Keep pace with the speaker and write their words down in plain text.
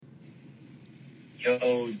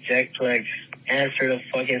Yo, Jack Flex, answer the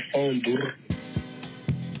fucking phone, dude.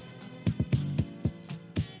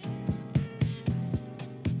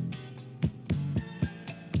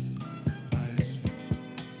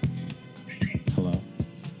 Hello.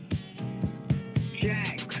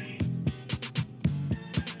 Jack.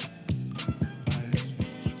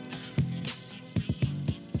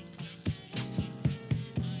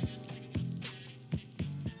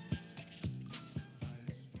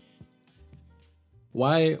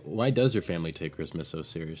 Why does your family take Christmas so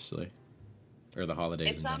seriously, or the holidays?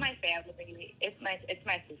 It's not my family. It's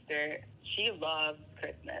my sister. She loves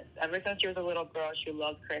Christmas. Ever since she was a little girl, she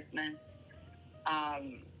loved Christmas.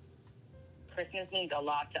 Christmas means a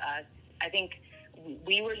lot to us. I think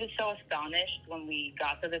we were just so astonished when we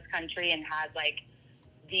got to this country and had like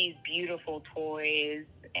these beautiful toys.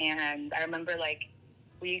 And I remember like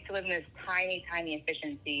we used to live in this tiny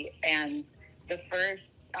efficiency, and the first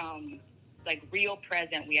like real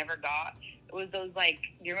present we ever got, it was those like,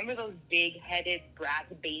 do you remember those big-headed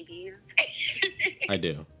Bratz babies? I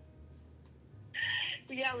do.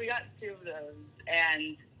 Yeah, we got 2 of those,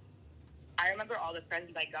 and I remember all the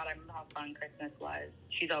presents I got. I remember how fun Christmas was.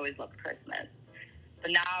 She's always loved Christmas. But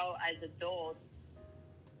now, as adults,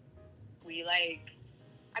 we like,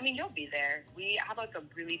 I mean, you'll be there. We have like a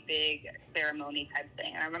really big ceremony type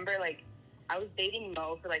thing. And I remember like, I was dating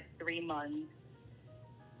Mo for like 3 months,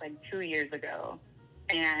 like 2 years ago,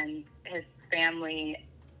 and his family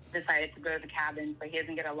decided to go to the cabin, so he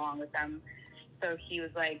doesn't get along with them. So he was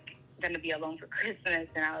like going to be alone for Christmas,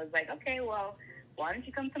 and I was like, okay, well, why don't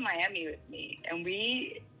you come to Miami with me? And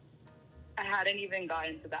we hadn't even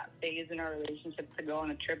gotten to that phase in our relationship to go on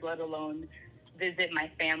a trip, let alone visit my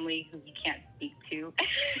family who he can't speak to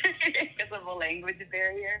because of a language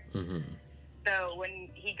barrier. Mm-hmm. So when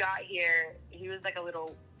he got here, he was like a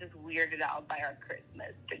little just weirded out by our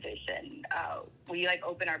Christmas tradition. We like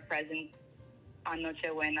open our presents on Noche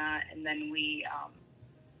Buena, and then we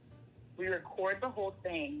record the whole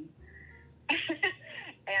thing,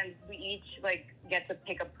 and we each like get to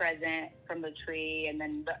pick a present from the tree, and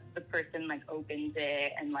then the person like opens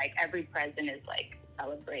it, and like every present is like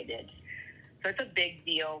celebrated. So it's a big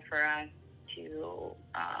deal for us to.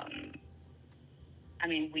 I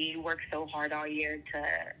mean, we work so hard all year to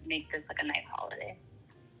make this like a nice holiday.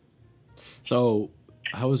 So,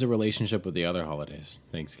 how was the relationship with the other holidays?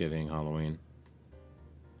 Thanksgiving, Halloween?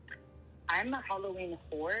 I'm a Halloween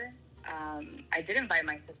whore. I did invite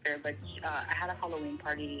my sister, but I had a Halloween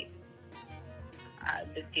party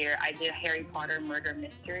this year. I did a Harry Potter murder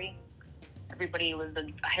mystery. Everybody was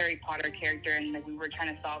a Harry Potter character, and like we were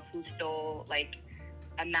trying to solve who stole like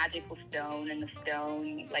a magical stone, and the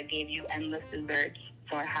stone like gave you endless desserts.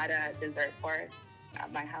 So I had a dessert bar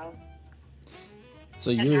at my house.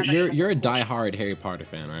 So you're a diehard Harry Potter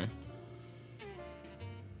fan, right?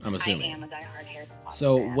 I'm assuming. I am a diehard Harry Potter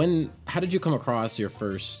So fan. how did you come across your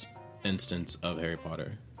first instance of Harry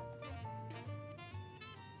Potter?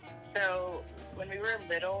 So when we were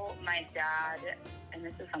little, my dad, and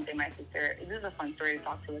this is something my sister, this is a fun story to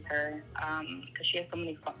talk to with her, because she has so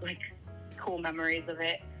many fun, like cool memories of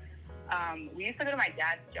it. We used to go to my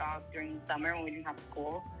dad's job during the summer when we didn't have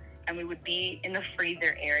school, and we would be in the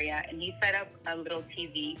freezer area, and he set up a little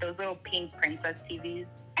TV, those little pink princess TVs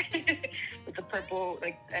with the purple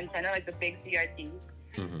like antenna, like the big CRTs.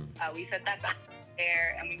 Mm-hmm. We set that back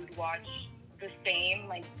there, and we would watch the same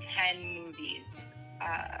like 10 movies.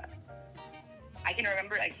 I can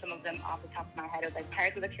remember like some of them off the top of my head. It was like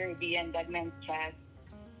Pirates of the Caribbean, Dead Man's Chest.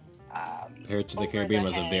 Pirates of the Caribbean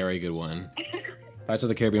was a very good one. Pirates of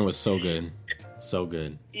the Caribbean was so good. So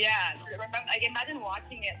good. Yeah. I can imagine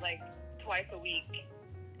watching it like twice a week.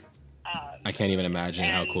 I can't even imagine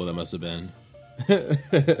how cool that must have been.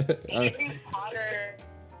 Harry Potter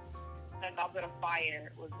and Goblet of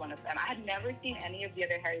Fire was one of them. I had never seen any of the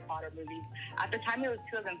other Harry Potter movies. At the time, it was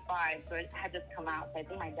 2005, so it had just come out. So I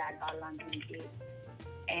think my dad got it on DVD.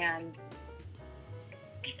 And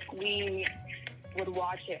we would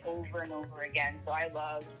watch it over and over again. So I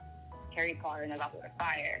loved Harry Potter and the Goblet of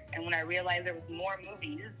Fire. And when I realized there was more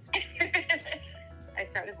movies, I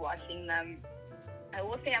started watching them. I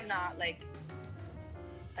will say I'm not like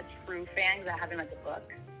a true fan because I haven't read the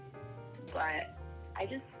book, but I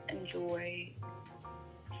just enjoy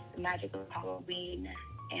the magic of Halloween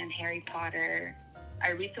and Harry Potter.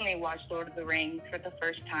 I recently watched Lord of the Rings for the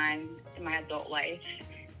first time in my adult life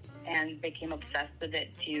and became obsessed with it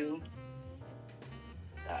too.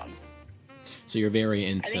 So you're very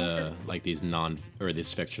into like these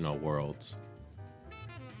these fictional worlds.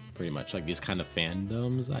 Pretty much like these kind of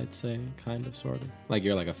fandoms, I'd say, kind of, sort of. Like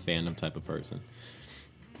you're like a fandom type of person.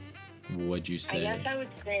 Would you say? I guess I would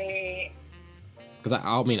say Because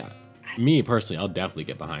I mean, me personally, I'll definitely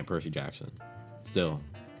get behind Percy Jackson. Still.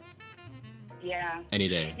 Yeah. Any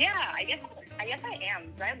day. Yeah, I guess I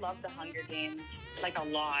am. I love the Hunger Games like a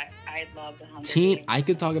lot. I love the Hunger Games. I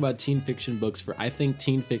could talk about teen fiction books I think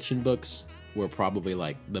teen fiction books were probably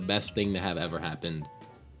like the best thing to have ever happened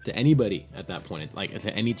to anybody at that point. Like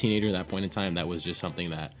to any teenager at that point in time, that was just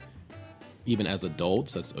something that even as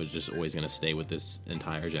adults, was just always going to stay with this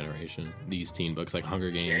entire generation. These teen books like Hunger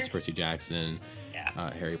Games, Percy Jackson,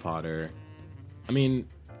 Harry Potter. I mean,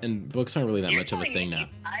 and books aren't really that much of a thing now.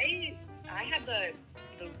 I had the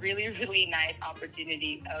really, really nice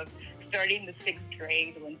opportunity of starting the 6th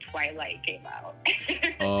grade when Twilight came out.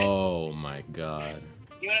 Oh my God.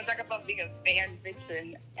 You want to talk about being a fan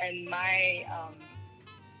fiction? And my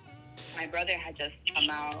brother had just come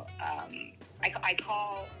out. I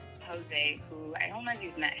call Jose, who I don't know if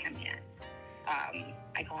you've met him yet.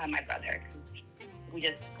 I call him my brother.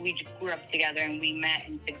 We grew up together and we met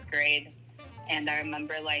in 6th grade. And I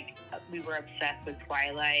remember like we were obsessed with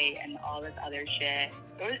Twilight and all this other shit.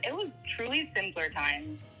 It was truly simpler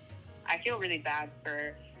times. I feel really bad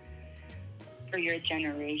for your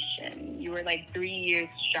generation. You were like 3 years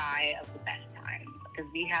shy of the best time because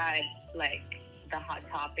we had like the Hot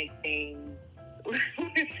Topic phase.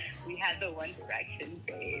 We had the One Direction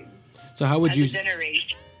phase. So how would you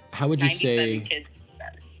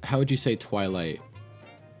say Twilight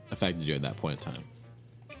affected you at that point in time?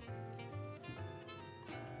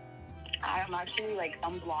 I'm actually like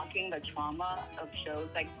unblocking the trauma of shows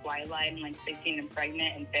like Twilight and like 16 and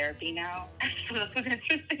Pregnant and Therapy now. So that's an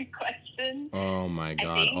interesting question. Oh my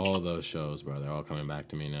God, all those shows, bro, they're all coming back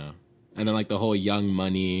to me now. And then like the whole Young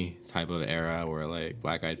Money type of era where like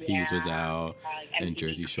Black Eyed Peas was out and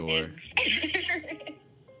Jersey Shore.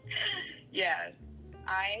 Yeah,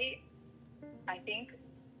 I think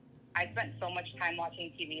I spent so much time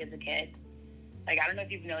watching TV as a kid. Like I don't know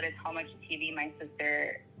if you've noticed how much TV my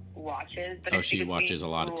sister watches. But she watches a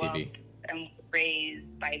lot of TV. And was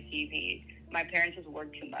raised by TV. My parents just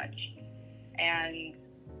work too much, and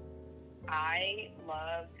I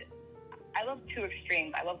love two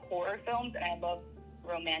extremes. I love horror films and I love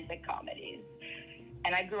romantic comedies.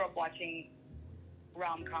 And I grew up watching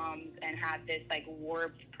rom-coms and had this like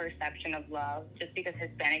warped perception of love just because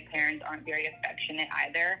Hispanic parents aren't very affectionate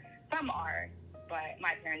either. Some are, but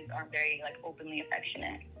my parents aren't very like openly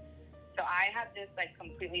affectionate. So I have this like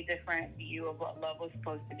completely different view of what love was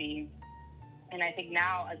supposed to be. And I think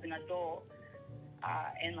now as an adult,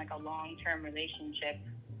 in like a long-term relationship,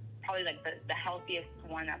 probably like the healthiest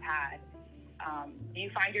one I've had, do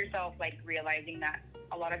you find yourself like realizing that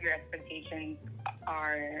a lot of your expectations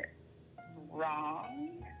are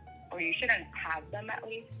wrong, or you shouldn't have them at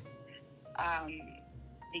least,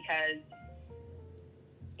 because,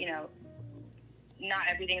 you know, not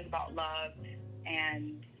everything is about love,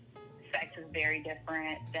 and sex is very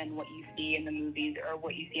different than what you see in the movies or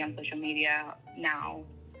what you see on social media now.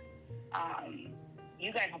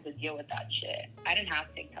 You guys have to deal with that shit. I didn't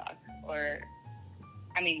have TikTok,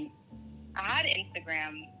 I had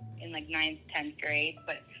Instagram in like 9th, 10th grade,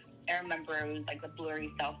 but I remember it was like the blurry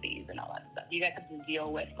selfies and all that stuff. You guys have to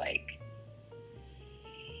deal with like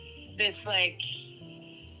this like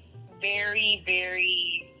very,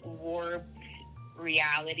 very warped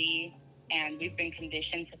reality, and we've been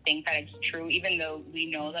conditioned to think that it's true, even though we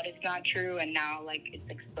know that it's not true, and now like it's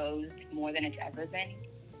exposed more than it's ever been.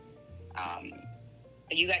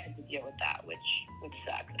 But you guys have to deal with that, which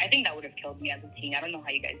sucks. I think that would have killed me as a teen. I don't know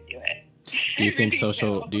how you guys do it. Do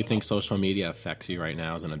you think social media affects you right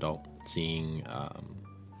now as an adult, seeing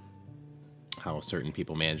how certain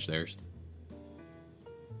people manage theirs?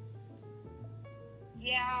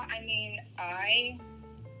 Yeah, I mean, I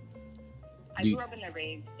grew up in the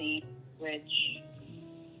rave scene, which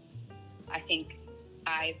I think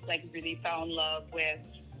I like really fell in love with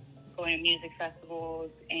going to music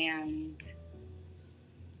festivals and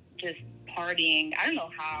just partying. I don't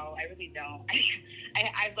know how. I really don't.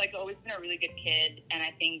 I've like always been a really good kid, and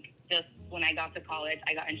I think just when I got to college,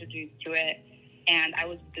 I got introduced to it, and I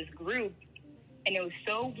was with this group, and it was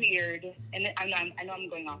so weird. And I know I'm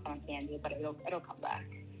going off on a tangent, but it'll come back.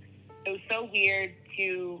 It was so weird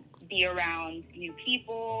to be around new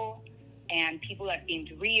people and people that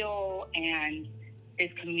seemed real, and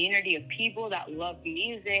this community of people that love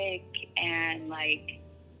music and like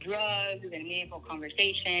drugs and meaningful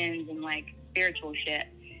conversations and like spiritual shit.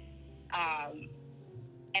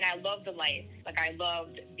 And I loved the life. Like I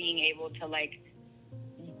loved being able to like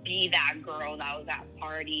be that girl that was at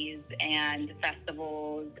parties and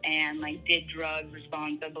festivals and like did drugs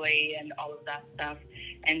responsibly and all of that stuff.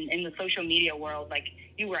 And in the social media world, like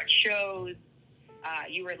you were at shows,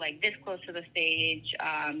 You were like this close to the stage.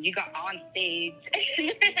 You got on stage.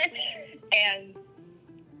 And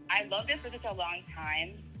I loved it for such a long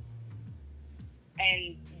time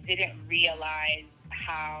and didn't realize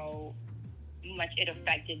how much it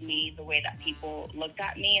affected me, the way that people looked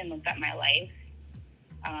at me and looked at my life.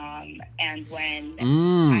 And when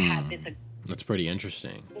I had this... That's pretty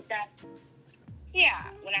interesting. With that,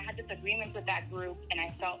 when I had this agreement with that group and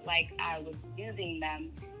I felt like I was using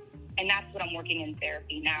them, and that's what I'm working in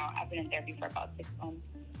therapy now. I've been in therapy for about 6 months.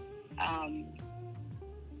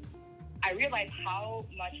 I realized how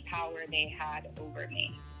much power they had over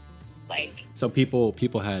me. Like, so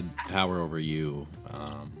people had power over you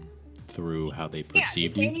through how they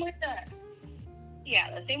perceived you. The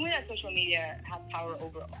same way that social media has power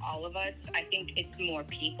over all of us. I think it's more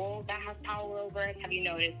people that have power over us. Have you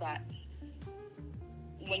noticed that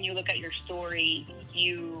when you look at your story,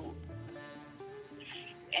 you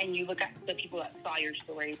look at the people that saw your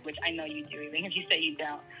story, which I know you do, even if you say you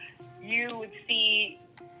don't,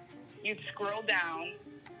 you'd scroll down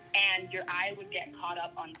and your eye would get caught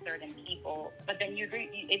up on certain people. But then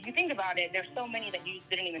if you think about it, there's so many that you just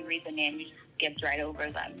didn't even read the name. You just skipped right over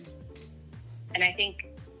them. And I think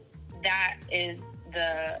that is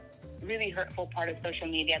the really hurtful part of social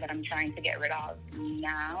media that I'm trying to get rid of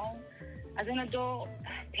now. As an adult,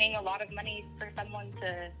 paying a lot of money for someone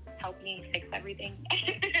to help me fix everything,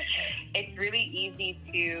 it's really easy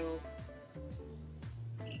to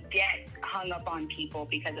get hung up on people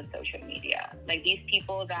because of social media. Like these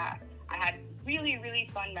people that I had really, really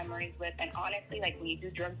fun memories with. And honestly, like when you do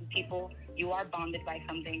drugs with people, you are bonded by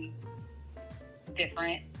something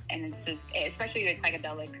different. And it's just, especially with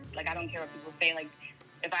psychedelics, like I don't care what people say. Like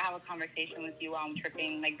if I have a conversation with you while I'm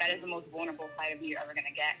tripping, like that is the most vulnerable side of me you're ever going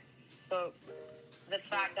to get. So the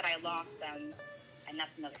fact that I lost them, and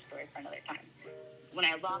that's another story for another time. When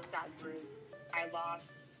I lost that group, I lost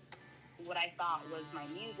what I thought was my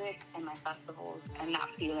music and my festivals and that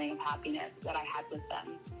feeling of happiness that I had with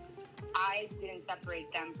them. I didn't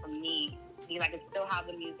separate them from me because I could still have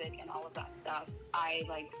the music and all of that stuff. I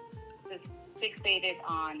just fixated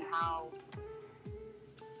on how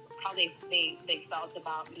they felt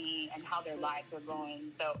about me and how their lives were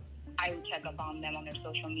going. So I would check up on them on their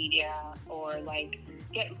social media or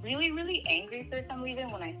get really, really angry for some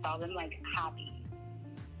reason when I saw them happy.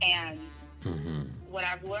 And what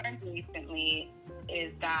I've learned recently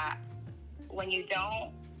is that when you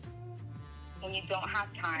don't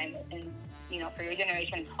have time, and for your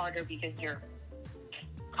generation it's harder because you're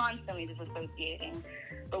constantly disassociating,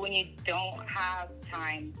 but when you don't have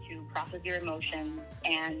time to process your emotions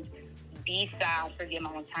and be sad for the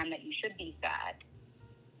amount of time that you should be sad,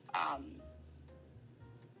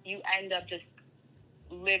 you end up just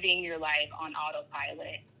living your life on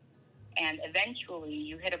autopilot. And eventually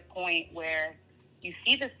you hit a point where you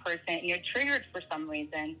see this person and you're triggered for some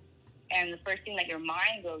reason, and the first thing that your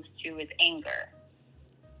mind goes to is anger.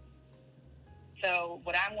 So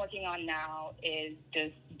what I'm working on now is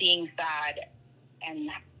just being sad and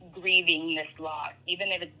grieving this loss, even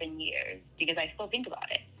if it's been years, because I still think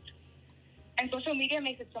about it. And social media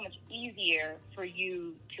makes it so much easier for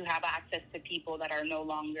you to have access to people that are no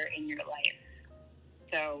longer in your life.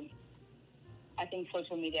 So I think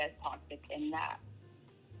social media is toxic in that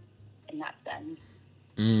sense.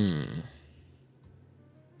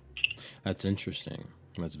 That's interesting.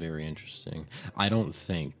 That's very interesting. I don't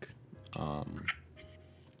think, I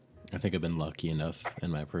think I've been lucky enough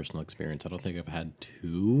in my personal experience. I don't think I've had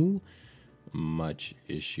too much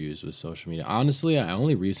issues with social media. Honestly, I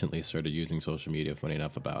only recently started using social media, funny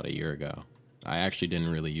enough, about a year ago. I actually didn't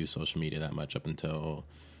really use social media that much up until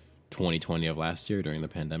 2020 of last year during the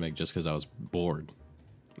pandemic, just because I was bored.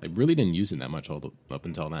 I really didn't use it that much up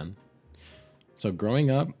until then. So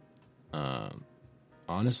growing up,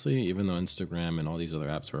 honestly, even though Instagram and all these other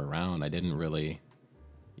apps were around, I didn't really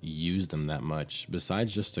use them that much,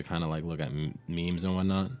 besides just to kind of like look at memes and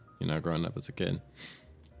whatnot, growing up as a kid.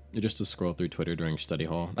 Just to scroll through Twitter during study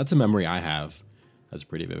hall. That's a memory I have. That's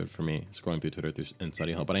pretty vivid for me, scrolling through Twitter in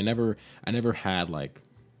study hall. But I never had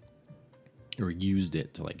or used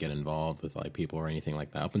it to get involved with people or anything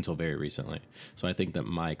like that up until very recently. So I think that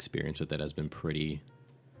my experience with it has been pretty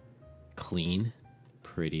clean,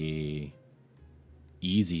 pretty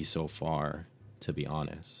easy so far, to be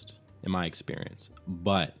honest, in my experience.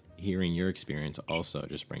 But hearing your experience also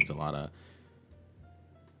just brings a lot of,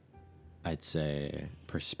 I'd say,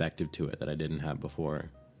 perspective to it that I didn't have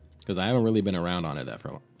before, because I haven't really been around on it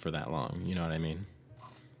for that long. You know what I mean?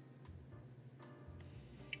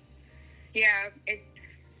 Yeah,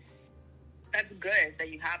 that's good that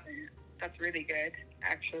you haven't. that's really good,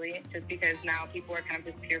 actually, just because now people are kind of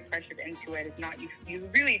just peer pressured into it. It's not, you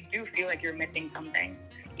really do feel like you're missing something.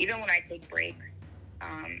 Even when I take breaks,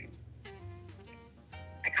 I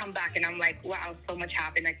come back and I'm like, wow, so much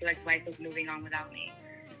happened. I feel like life is moving on without me.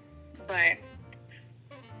 But,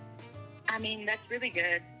 I mean, that's really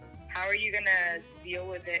good. How are you going to deal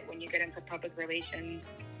with it when you get into public relations?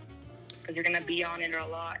 Because you're going to be on it a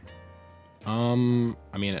lot. I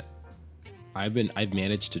mean, I've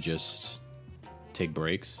managed to just take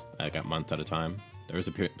breaks like a month at a time. There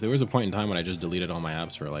was a point in time when I just deleted all my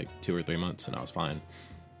apps for like 2 or 3 months and I was fine.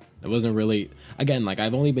 It wasn't really, again, like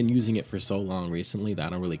I've only been using it for so long recently that I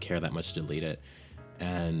don't really care that much to delete it.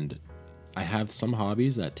 And I have some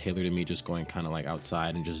hobbies that tailor to me just going kind of like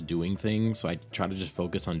outside and just doing things. So I try to just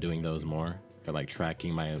focus on doing those more, or like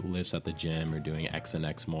tracking my lifts at the gym or doing X and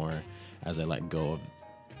X more as I let go of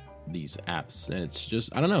these apps. And it's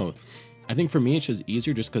just, I don't know. I think for me, it's just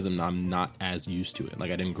easier just because I'm not as used to it.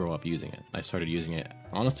 Like I didn't grow up using it. I started using it,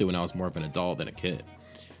 honestly, when I was more of an adult than a kid.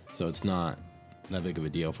 So it's not that big of a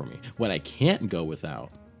deal for me. What I can't go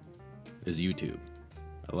without is YouTube.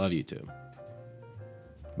 I love YouTube.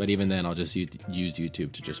 But even then, I'll just use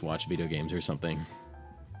YouTube to just watch video games or something.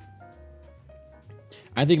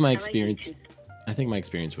 I think my experience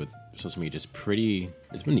with social media is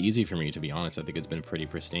it's been easy for me, to be honest. I think it's been pretty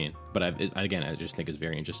pristine. But I just think it's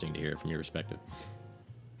very interesting to hear from your perspective.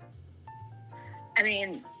 I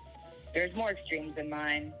mean, there's more extremes than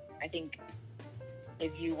mine. I think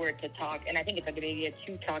if you were to talk, and I think it's a good idea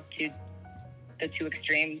to talk to the two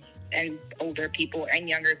extremes and older people and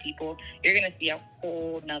younger people, you're going to see a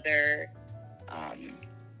whole nother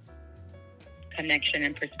connection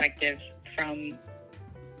and perspective from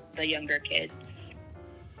the younger kids,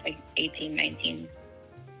 like 18, 19.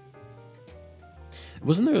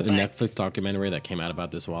 Wasn't there a Netflix documentary that came out about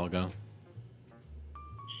this a while ago?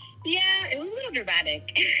 Yeah, it was a little dramatic.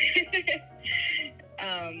 It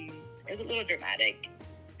was a little dramatic.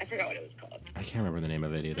 I forgot what it was called. I can't remember the name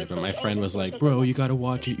of it either, but my friend was like, bro, you gotta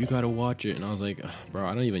watch it. And I was like, bro,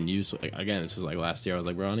 I don't even use, again, this was like last year. I was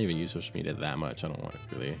like, bro, I don't even use social media that much. I don't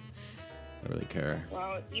really care.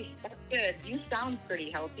 Well, that's good. You sound pretty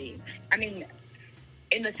healthy. I mean,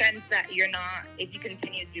 in the sense that you're not, if you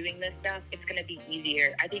continue doing this stuff, it's going to be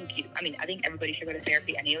easier. I think everybody should go to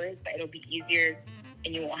therapy anyways, but it'll be easier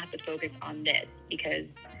and you won't have to focus on this, because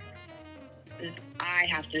I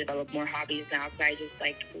have to develop more hobbies now because I just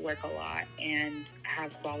like work a lot and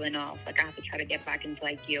have fallen off. Like I have to try to get back into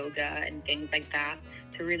like yoga and things like that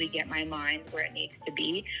to really get my mind where it needs to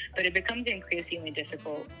be. But it becomes increasingly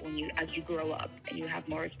difficult as you grow up and you have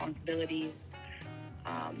more responsibilities.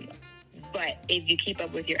 But if you keep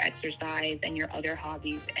up with your exercise and your other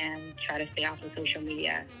hobbies and try to stay off of social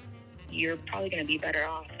media, you're probably going to be better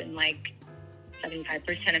off than like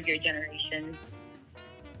 75% of your generation.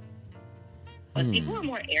 But people are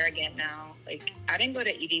more arrogant now. Like, I didn't go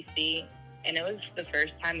to EDC, and it was the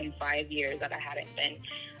first time in 5 years that I hadn't been.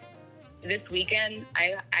 This weekend,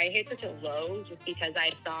 I hit such a low just because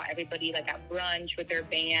I saw everybody, like, at brunch with their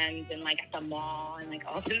bands and, like, at the mall and, like,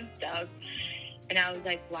 all this stuff. And I was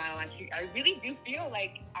like, wow, I really do feel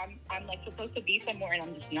like I'm like, supposed to be somewhere, and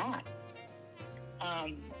I'm just not.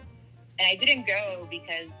 And I didn't go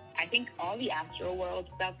because I think all the Astro World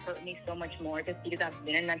stuff hurt me so much more just because I've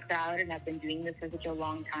been in a crowd and I've been doing this for such a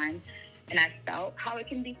long time. And I felt how it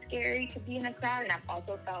can be scary to be in a crowd. And I've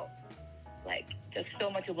also felt like just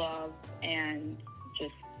so much love and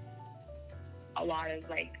just a lot of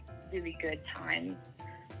like really good times.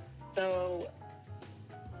 So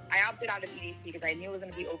I opted out of EDC because I knew it was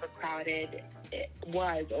going to be overcrowded. It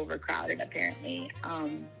was overcrowded, apparently.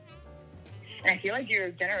 And I feel like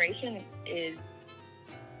your generation is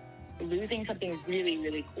losing something really,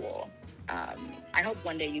 really cool. I hope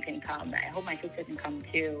one day you can come. I hope my sister can come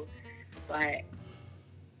too. But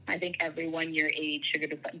I think everyone your age should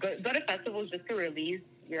go to festivals just to release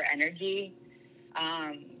your energy,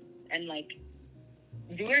 and like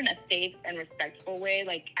do it in a safe and respectful way.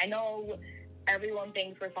 Like, I know everyone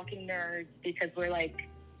thinks we're fucking nerds because we're like,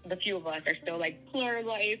 the few of us are still like plur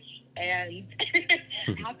life and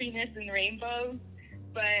happiness and rainbows,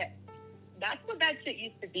 but that's what that shit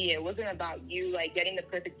used to be. It wasn't about you like getting the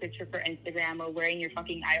perfect picture for Instagram or wearing your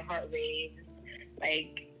fucking iHeart raves,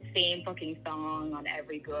 like same fucking song on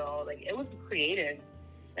every girl. Like, it was creative.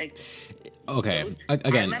 Like, okay,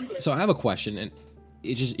 again, so I have a question, and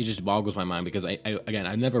it just boggles my mind because I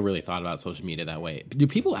never really thought about social media that way. Do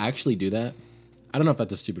people actually do that? I don't know if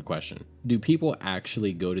that's a stupid question. Do people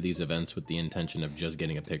actually go to these events with the intention of just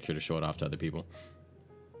getting a picture to show it off to other people?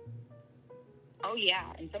 Oh, yeah.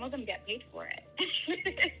 And some of them get paid for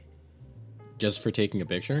it. Just for taking a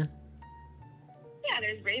picture?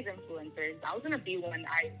 there's rave influencers. I was gonna be one.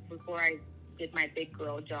 Before I did my big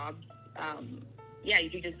girl job. Yeah, you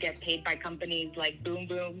could just get paid by companies like Boom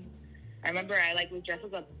Boom. I remember I was dressed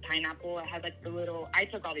as a pineapple. I had like the little. I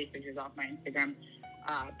took all these pictures off my Instagram,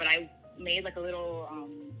 but I made like a little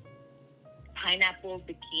pineapple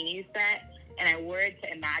bikini set, and I wore it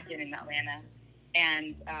to Imagine in Atlanta.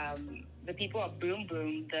 And the people at Boom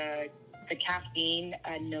Boom, the caffeine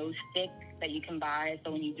nose stick that you can buy,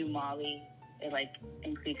 so when you do Molly, it like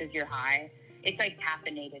increases your high. It's like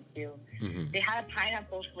caffeinated too. They had a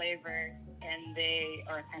pineapple flavor,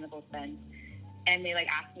 or a pineapple scent, and they like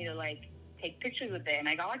asked me to like take pictures with it, and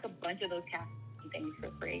I got like a bunch of those caffeine things for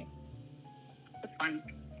free. It was fun.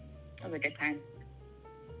 It was a good time.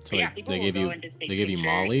 So yeah, they gave you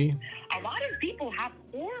Molly. A lot of people have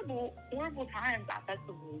horrible times at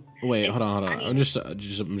festivals. Wait, hold on. I mean, I'm just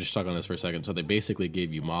stuck on this for a second. So they basically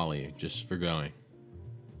gave you Molly just for going.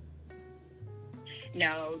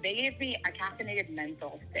 No, they gave me a caffeinated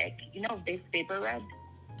menthol stick. You know, this vapor rub.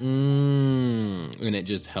 And it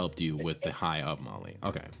just helped you with the high of Molly.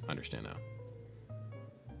 Okay, I understand now.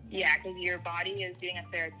 Yeah, because your body is doing a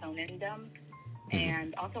serotonin dump.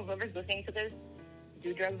 And also, whoever's listening to this,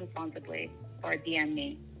 do drugs responsibly or DM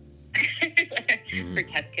me for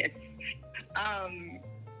test kits.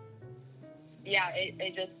 Yeah,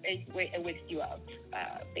 it wakes you up,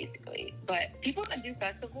 basically. But people that do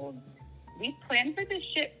festivals, we plan for this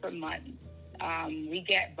shit for months. We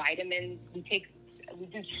get vitamins. We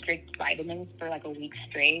do strict vitamins for like a week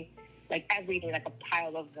straight, like every day, like a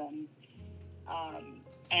pile of them.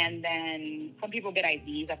 And then some people get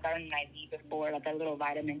IVs. I've gotten an IV before, like a little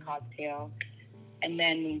vitamin cocktail. And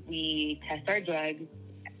then we test our drugs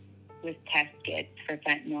with test kits for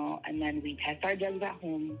fentanyl. And then we test our drugs at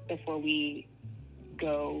home before we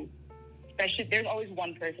go. Especially, there's always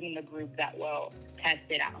one person in the group that will test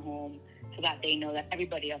it at home so that they know that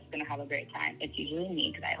everybody else is going to have a great time. It's usually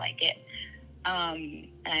me because I like it. And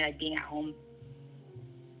I like being at home.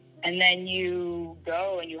 And then you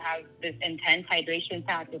go and you have this intense hydration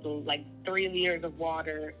pack with like 3 liters of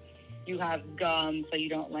water. You have gum so you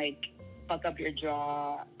don't like fuck up your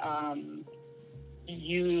jaw.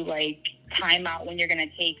 You like time out when you're going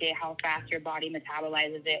to take it, how fast your body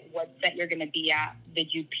metabolizes it, what set you're going to be at.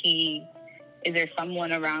 Did you pee? Is there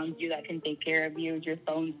someone around you that can take care of you? Is your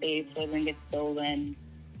phone safe so it doesn't get stolen?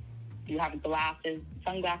 Do you have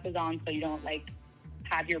sunglasses on so you don't like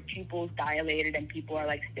have your pupils dilated and people are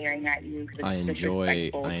like staring at you? I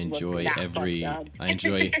enjoy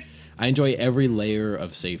every layer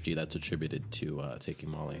of safety that's attributed to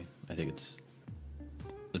taking Molly. I think it's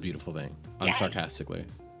a beautiful thing. Unsarcastically.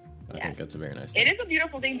 I think that's a very nice thing. It is a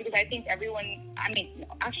beautiful thing because I think everyone,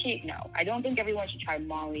 no. I don't think everyone should try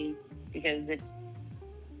Molly because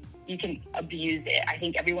you can abuse it. I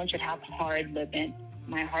think everyone should have hard limits.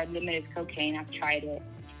 My hard limit is cocaine. I've tried it.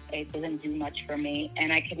 It doesn't do much for me.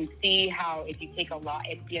 And I can see how if you take a lot,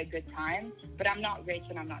 it'd be a good time. But I'm not rich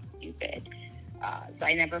and I'm not stupid. So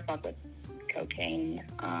I never fuck with cocaine.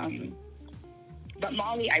 But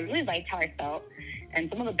Molly, I really liked how I felt. And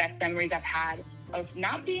some of the best memories I've had of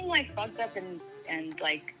not being like fucked up and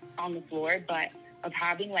like on the floor, but of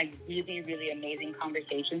having like really, really amazing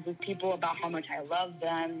conversations with people about how much I love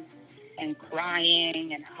them, and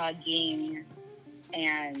crying and hugging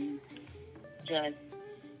and just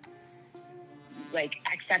like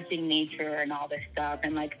accepting nature and all this stuff,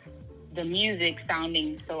 and like the music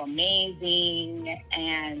sounding so amazing,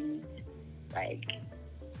 and like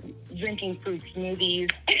drinking fruit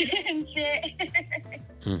smoothies and shit.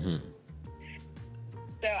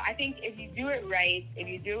 So I think if you do it right, if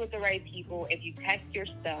you do it with the right people, if you test your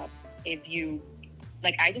stuff, if you,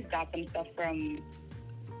 like I just got some stuff from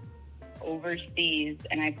overseas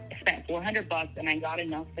and I spent $400 and I got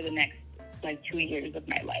enough for the next like 2 years of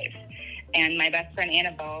my life. And my best friend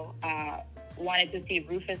Annabelle wanted to see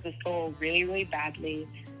Rufus the Soul really, really badly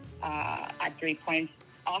at 3 Points.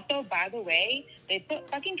 Also, by the way, they put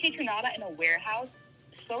fucking Catronata in a warehouse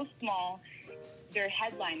so small, their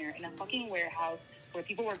headliner in a fucking warehouse where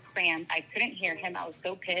people were crammed. I couldn't hear him. I was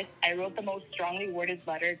so pissed. I wrote the most strongly worded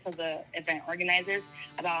letter to the event organizers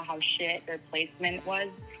about how shit their placement was.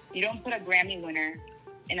 You don't put a Grammy winner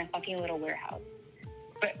in a fucking little warehouse.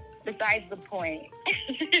 But besides the point,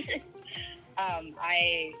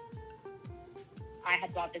 I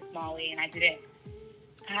had bought this Molly and I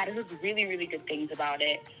had heard really, really good things about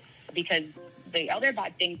it, because the other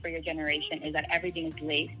bad thing for your generation is that everything is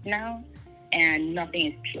laced now and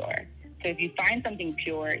nothing is pure. So if you find something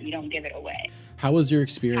pure, you don't give it away. How was your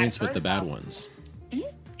experience with the bad ones?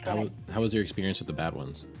 Mm-hmm. How was your experience with the bad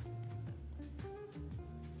ones?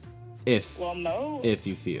 Mo if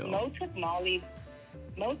you feel. Mo took Molly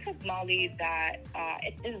most of Molly that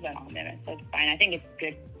this is anonymous, so it's fine. I think it's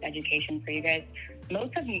good education for you guys.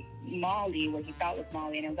 Most of Molly, what you thought was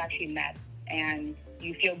Molly, and it was actually meth, and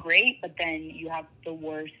you feel great, but then you have the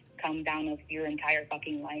worst come down of your entire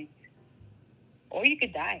fucking life, or you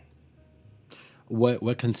could die.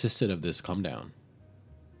 What consisted of this come down?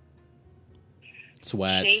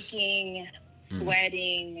 Sweats, shaking,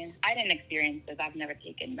 sweating. I didn't experience this. I've never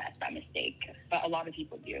taken meth by mistake, but a lot of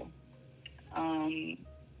people do.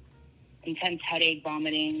 Intense headache,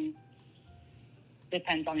 vomiting.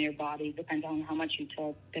 Depends on your body. Depends on how much you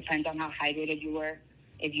took. Depends on how hydrated you were.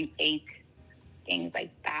 If you ate, things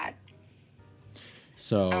like that.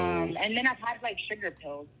 So. And then I've had like sugar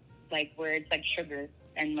pills, like where it's like sugar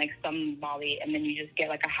and like some Molly, and then you just get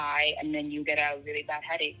like a high, and then you get a really bad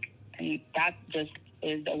headache, and that just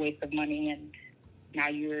is a waste of money, and now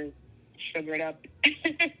you're sugared up.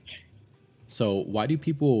 So why do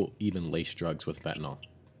people even lace drugs with fentanyl?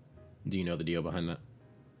 Do you know the deal behind that?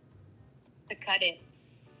 To cut it.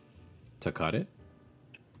 To cut it?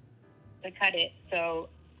 To cut it. So,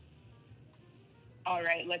 all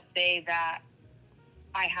right, let's say that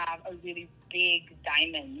I have a really big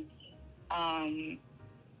diamond.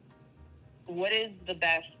 What is the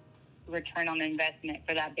best return on investment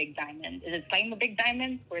for that big diamond? Is it selling the big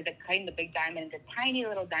diamond, or is it cutting the big diamond into tiny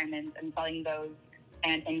little diamonds and selling those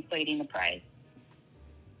and inflating the price?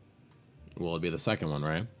 Well, it'd be the second one,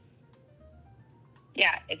 right?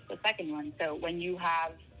 Yeah, it's the second one. So when you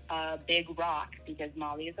have a big rock, because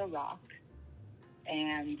Molly is a rock,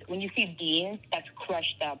 and when you see beans that's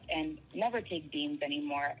crushed up, and never take beans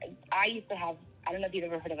anymore. I used to have, I don't know if you've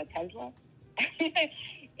ever heard of a Tesla.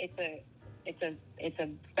 It's a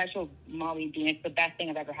special Molly bean. It's the best thing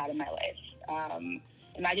I've ever had in my life.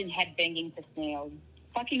 Imagine headbanging to snails,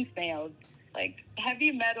 fucking snails, like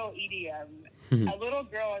heavy metal EDM. A little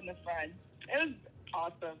girl in the front. It was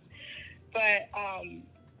awesome. But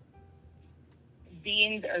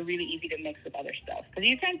beans are really easy to mix with other stuff because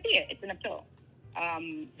you can't see it. It's in a pill.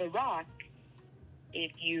 The rock,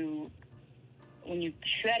 when you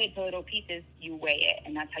shred it to little pieces, you weigh it,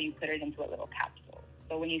 and that's how you put it into a little capsule.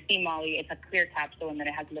 So when you see Molly, it's a clear capsule, and then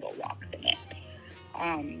it has little rocks in it.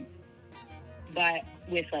 But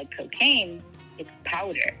with like cocaine, it's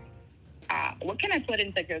powder. What can I put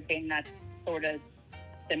into cocaine that's sort of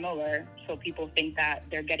similar, so people think that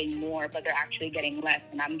they're getting more, but they're actually getting less,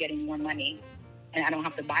 and I'm getting more money, and I don't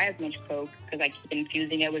have to buy as much coke because I keep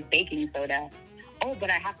infusing it with baking soda. Oh, but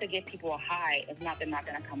I have to give people a high. If not, they're not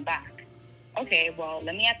going to come back. Okay, well,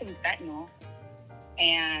 let me add some fentanyl,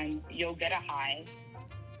 and you'll get a high,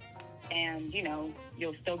 and,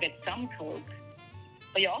 you'll still get some coke,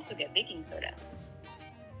 but you'll also get baking soda.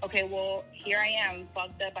 Okay, well, here I am,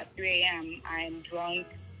 fucked up at 3 a.m. I'm drunk,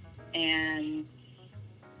 and,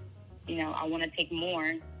 I want to take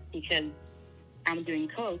more because I'm doing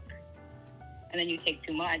coke, and then you take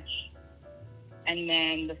too much, and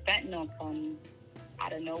then the fentanyl comes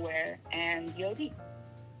out of nowhere, and you'll be.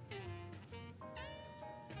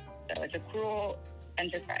 So it's a cruel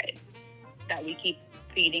enterprise that we keep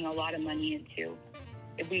feeding a lot of money into.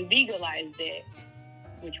 If we legalized it,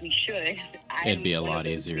 which we should, it'd be a lot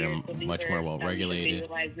easier, much more well regulated.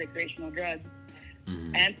 Legalize recreational drugs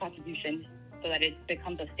and prostitution, so that it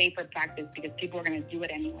becomes a safer practice because people are going to do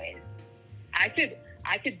it anyways. I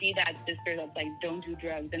could be that sister that's like, don't do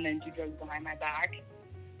drugs, and then do drugs behind my back,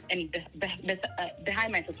 and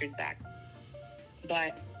behind my sister's back.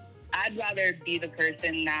 But I'd rather be the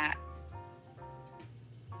person that,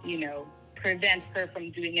 prevents her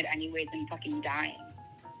from doing it anyways and fucking dying.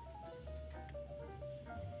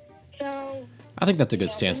 So I think that's a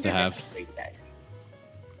good stance to have.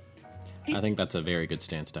 I think that's a very good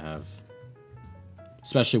stance to have.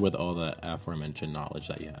 Especially with all the aforementioned knowledge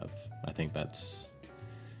that you have. I think that's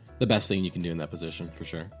the best thing you can do in that position, for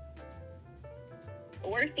sure. The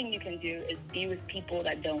worst thing you can do is be with people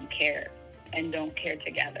that don't care and don't care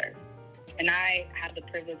together. And I had the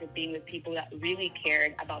privilege of being with people that really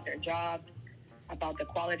cared about their jobs, about the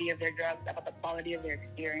quality of their drugs, about the quality of their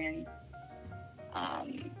experience.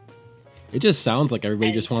 It just sounds like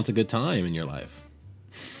everybody just wants a good time in your life.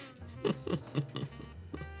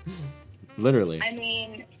 Literally. I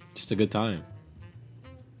mean, just a good time.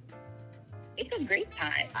 It's a great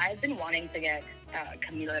time. I've been wanting to get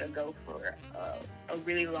Camila to go for a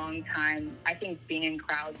really long time. I think being in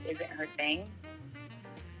crowds isn't her thing.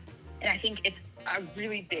 And I think it's a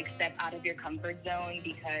really big step out of your comfort zone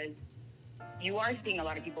because you are seeing a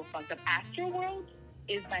lot of people fucked up. Astroworld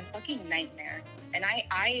is my fucking nightmare. And I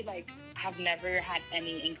have never had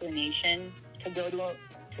any inclination to go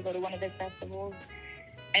to one of the festivals.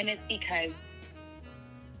 And it's because,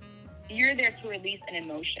 you're there to release an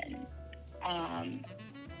emotion.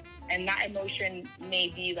 And that emotion may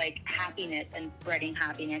be like happiness and spreading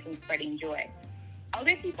joy.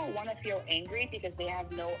 Other people want to feel angry because they have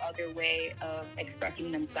no other way of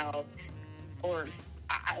expressing themselves, or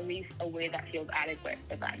at least a way that feels adequate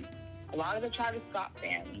for them. A lot of the Travis Scott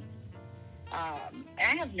fans, and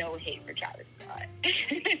I have no hate for Travis Scott,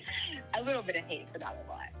 a little bit of hate for that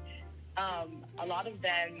a lot of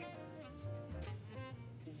them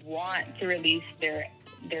want to release their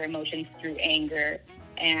emotions through anger,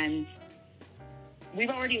 and we've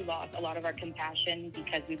already lost a lot of our compassion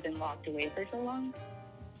because we've been locked away for so long.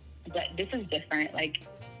 But this is different. Like,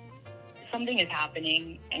 something is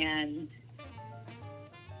happening, and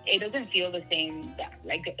it doesn't feel the same.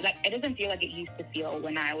 Like it doesn't feel like it used to feel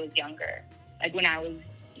when I was younger. Like when I was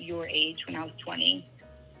your age, when I was 20.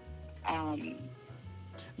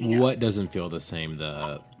 What doesn't feel the same?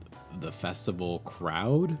 The festival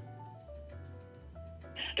crowd?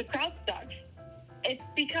 The crowd sucks. It's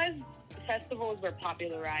because festivals were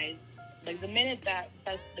popularized. Like, the minute that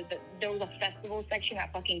there was a festival section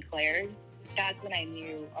at fucking Claire's, that's when I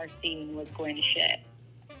knew our scene was going to shit.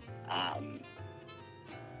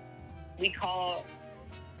 We call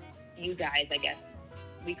you guys, I guess,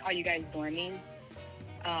 we call you guys normies.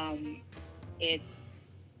 It's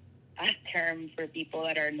a term for people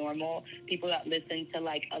that are normal, people that listen to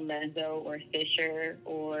like a Lizzo or Fisher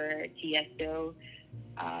or Tiesto,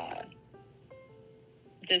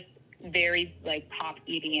 just very like pop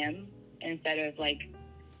EDM instead of like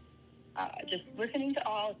just listening to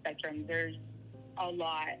all spectrums. There's a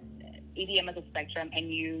lot. EDM is a spectrum,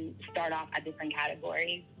 and you start off at different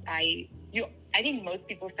categories. I think most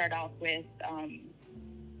people start off with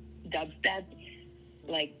dubstep,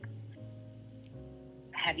 like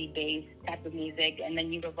heavy bass type of music, and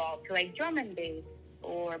then you evolve to like drum and bass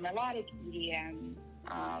or melodic EDM,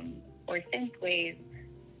 or synthwave,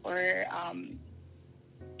 or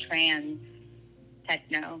trance,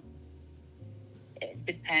 techno. It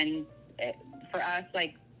depends. For us,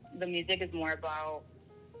 like, the music is more about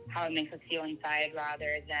how it makes us feel inside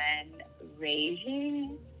rather than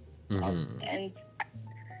raging. Mm-hmm. And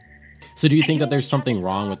so do you think that there's something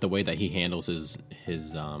wrong with the way that he handles his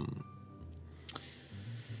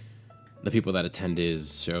the people that attend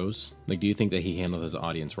his shows? Like, do you think that he handles his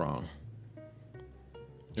audience wrong?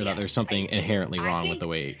 Or that there's something inherently wrong with the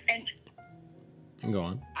way... Go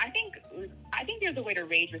on. I think there's a way to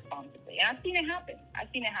rage responsibly. And I've seen it happen.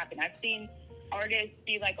 I've seen artists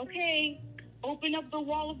be like, okay, open up the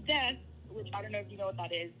wall of death, which I don't know if you know what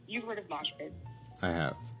that is. You've heard of mosh pits. I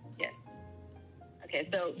have. Yes. Okay,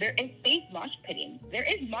 so there is safe mosh pitting. There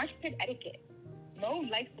is mosh pit etiquette. Mo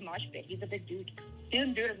likes the mosh pit. He's a big dude. He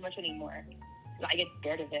doesn't do it as much anymore. I get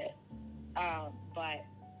scared of it. But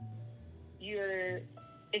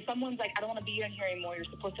if someone's like, I don't want to be in here anymore, you're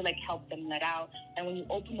supposed to like help them let out. And when you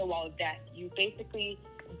open the wall of death, you basically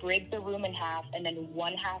break the room in half, and then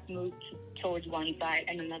one half moves towards one side,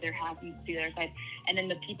 and another half moves to the other side. And then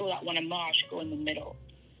the people that want to mosh go in the middle.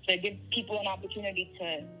 So it gives people an opportunity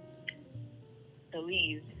to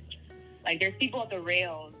leave. Like, there's people at the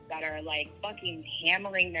rails that are like fucking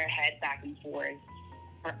hammering their head back and forth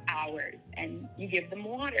for hours, and you give them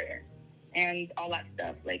water and all that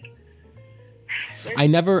stuff. Like, I've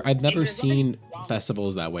never seen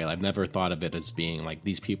festivals that way. I've never thought of it as being like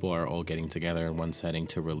these people are all getting together in one setting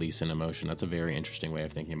to release an emotion. That's a very interesting way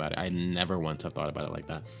of thinking about it. I never once have thought about it like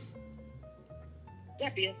that.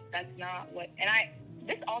 Yeah, because that's not what... And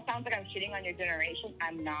this all sounds like I'm shitting on your generation.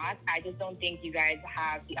 I'm not. I just don't think you guys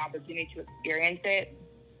have the opportunity to experience it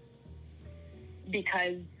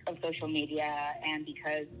because of social media, and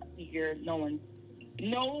because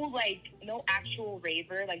no actual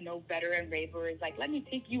raver, like no veteran raver is like, let me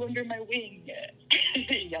take you under my wing,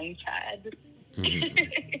 young Chad.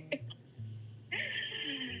 Mm-hmm.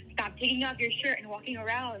 Stop taking off your shirt and walking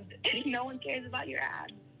around. No one cares about your ass.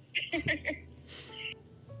 Hey.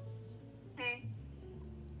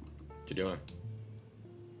 What you doing?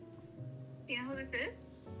 You know who this is?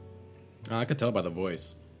 I could tell by the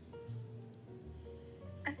voice.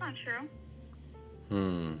 That's not true.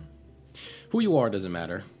 Who you are doesn't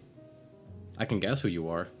matter. I can guess who you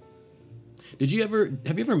are. Have you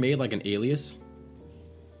ever made like an alias?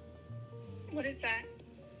 What is that?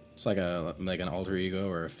 It's like an alter ego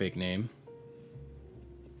or a fake name.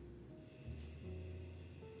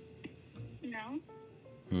 No.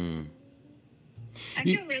 I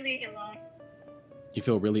You- feel really alone. You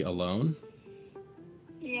feel really alone?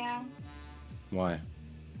 Yeah. Why?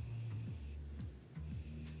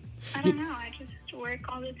 I don't know. I just work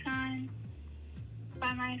all the time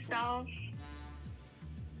by myself.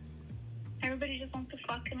 Everybody just wants to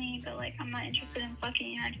fuck me, but like I'm not interested in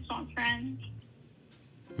fucking. I just want friends.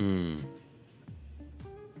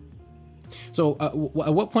 So, at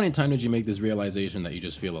what point in time did you make this realization that you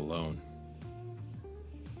just feel alone?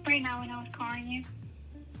 Right now, when I was calling you.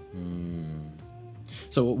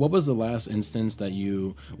 So, what was the last instance that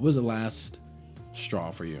what was the last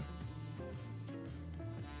straw for you?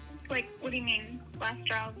 Like, what do you mean? Last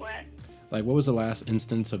straw of what? Like, what was the last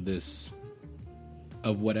instance of this,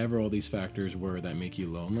 of whatever all these factors were that make you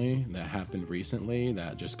lonely, that happened recently,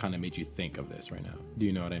 that just kind of made you think of this right now? Do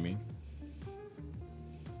you know what I mean?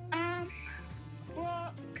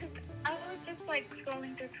 Well, because I was just, like,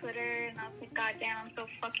 scrolling through Twitter, and I was like, God damn, I'm so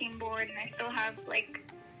fucking bored, and I still have, like,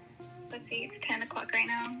 let's see, it's 10 o'clock right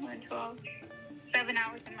now, 11, 12, 7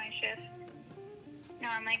 hours in my shift.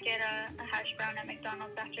 Now I might get a hash brown at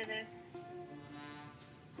McDonald's after this.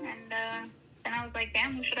 And then I was like,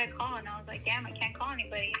 damn, who should I call? And I was like, damn, I can't call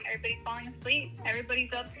anybody. Everybody's falling asleep.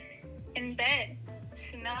 Everybody's up in bed,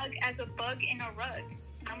 snug as a bug in a rug.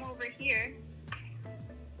 And I'm over here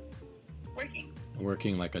working.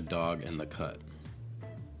 Working like a dog in the cut.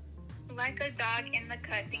 Like a dog in the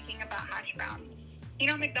cut thinking about hash browns. You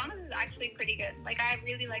know, McDonald's is actually pretty good. Like, I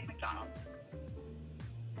really like McDonald's.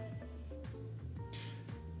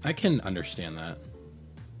 I can understand that.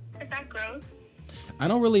 Is that gross? I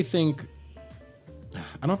don't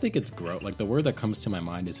think it's gross. Like, the word that comes to my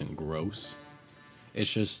mind isn't gross.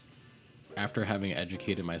 It's just, after having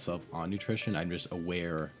educated myself on nutrition, I'm just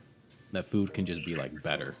aware that food can just be, like,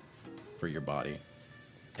 better for your body.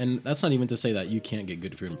 And that's not even to say that you can't get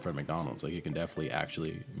good food from McDonald's. Like, you can definitely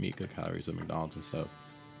actually meet good calories at McDonald's and stuff.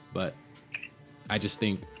 But I just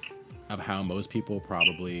think of how most people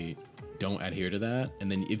probably don't adhere to that.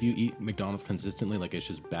 And then if you eat McDonald's consistently, like, it's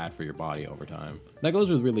just bad for your body over time. That goes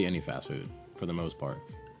with really any fast food, for the most part.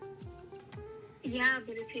 Yeah,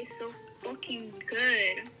 but it tastes so fucking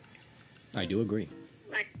good. I do agree.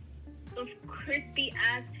 Like, those crispy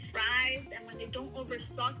ass fries, and when they don't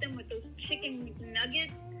overstock them with those chicken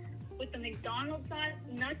nuggets with the McDonald's sauce,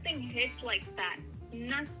 nothing hits like that.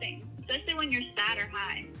 Nothing. Especially when you're sad or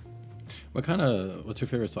high. What's your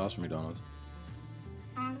favorite sauce from McDonald's?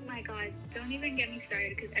 Oh my god, don't even get me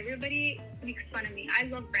started, because everybody makes fun of me. I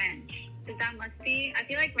love ranch. Is that musty? I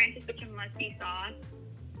feel like ranch is such a musty sauce.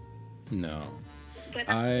 No. But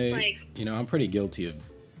I'm pretty guilty of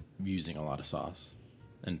using a lot of sauce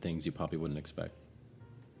and things you probably wouldn't expect.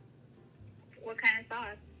 What kind of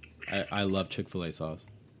sauce? I love Chick-fil-A sauce.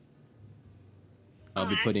 I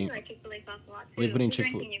like Chick-fil-A sauce a lot too. I'll be putting Who's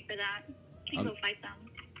ranking you for that? You can go fight them.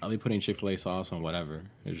 I'll be putting Chick-fil-A sauce on whatever.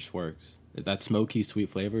 It just works. That smoky, sweet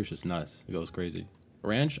flavor is just nuts. It goes crazy.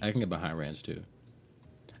 Ranch, I can get behind ranch too.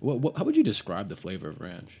 How would you describe the flavor of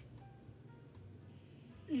ranch?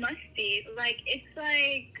 Musty. Like, it's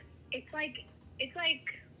like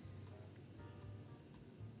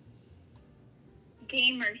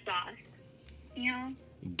gamer sauce. You know?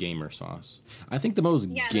 Gamer sauce. I think the most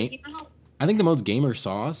I think the most gamer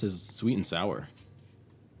sauce is sweet and sour.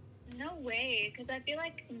 No way, because I feel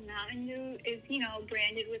like Mountain Dew is,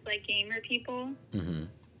 branded with, like, gamer people. Mm-hmm.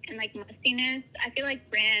 And, like, mustiness. I feel like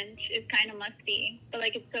ranch is kind of musty, but,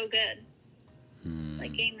 like, it's so good.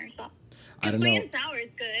 Like gamer sauce. I don't know. Sweet and sour is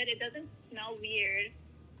good. It doesn't smell weird.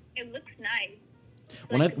 It looks nice.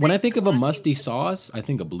 When I think of a musty sauce, I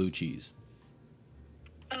think of blue cheese.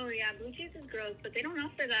 Oh, yeah, blue cheese is gross, but they don't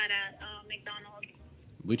offer that at McDonald's.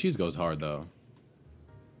 Blue cheese goes hard, though.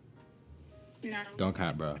 No. Don't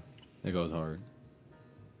cap, bro. It goes hard.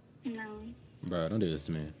 No. Bro, don't do this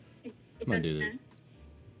to me. Don't do this.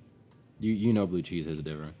 You know blue cheese is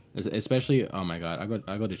different. Especially, oh my god,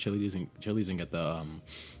 I go to Chili's and get the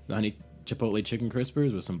honey chipotle chicken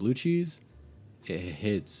crispers with some blue cheese. It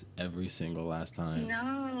hits every single last time.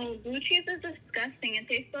 No, blue cheese is disgusting. It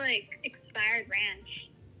tastes like expired ranch.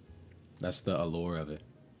 That's the allure of it.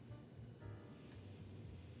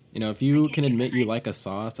 If you can admit you like a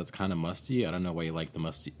sauce that's kind of musty, I don't know why you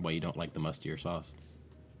don't like the mustier sauce.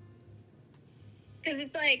 Because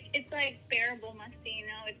it's like bearable musty,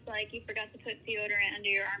 It's like you forgot to put deodorant under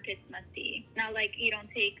your armpits musty. Not like you don't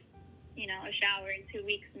take, a shower in 2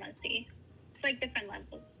 weeks musty. It's like different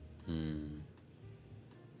levels.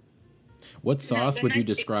 What sauce would you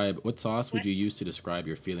describe? What sauce would you use to describe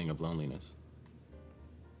your feeling of loneliness?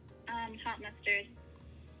 Hot mustard.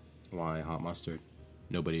 Why hot mustard?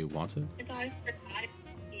 Nobody wants it? It's always forgotten.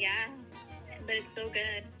 Yeah, but it's so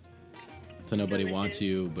good. So nobody wants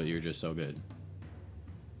you, but you're just so good.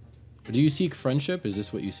 Do you seek friendship? Is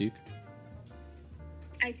this what you seek?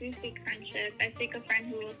 I do seek friendship. I seek a friend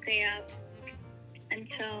who will stay up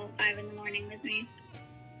until 5 in the morning with me.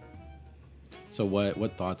 So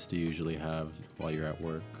what thoughts do you usually have while you're at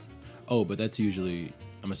work? Oh, but that's usually,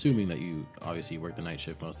 I'm assuming that you obviously work the night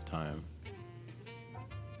shift most of the time.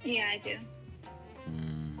 Yeah, I do.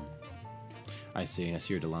 I see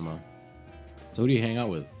your dilemma. So who do you hang out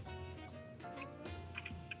with?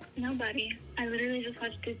 Nobody. I literally just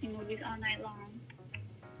watch Disney movies all night long.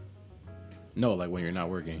 No, like when you're not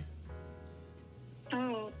working.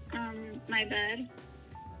 Oh, my bed.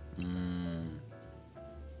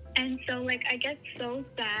 And so, like, I get so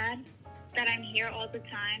sad that I'm here all the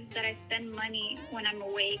time that I spend money when I'm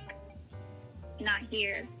awake, not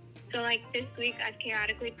here. So, like, this week I've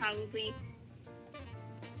chaotically probably,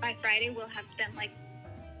 by Friday, we'll have spent, like,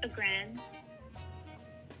 $1,000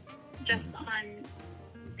 just on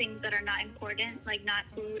things that are not important, like not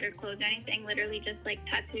food or clothes or anything, literally just, like,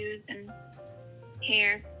 tattoos and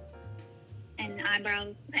hair and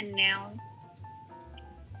eyebrows and nails.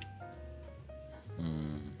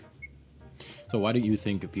 So why do you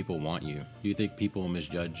think people want you? Do you think people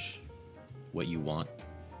misjudge what you want,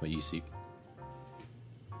 what you seek?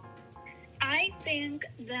 I think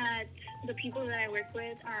that the people that I work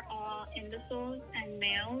with are all imbeciles and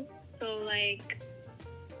males. So, like,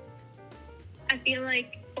 I feel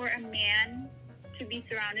like for a man to be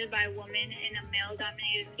surrounded by a woman in a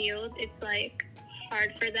male-dominated field, it's, like,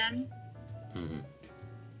 hard for them.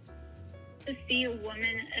 To see a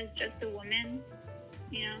woman as just a woman,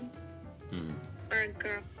 you know? Or a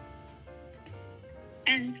girl.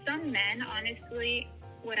 And some men, honestly,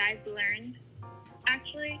 what I've learned,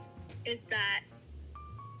 actually, is that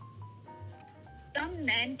some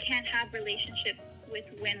men can't have relationships with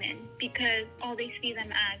women because all they see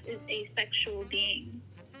them as is a sexual being.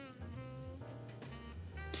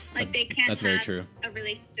 Like, they can't That's have very true. a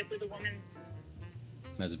relationship with a woman.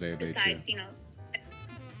 That's very, very besides, true. you know.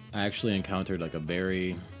 I actually encountered like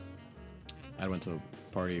I went to a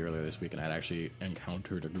party earlier this week and I'd actually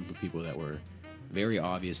encountered a group of people that were very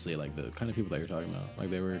obviously like the kind of people that you're talking about. Like,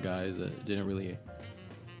 they were guys that didn't really,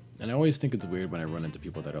 and I always think it's weird when I run into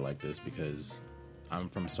people that are like this because I'm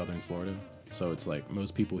from Southern Florida. So it's like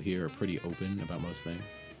most people here are pretty open about most things.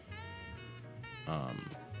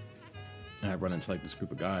 And I run into like this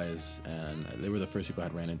group of guys and they were the first people I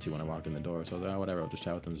had ran into when I walked in the door. So I was like, oh, whatever, I'll just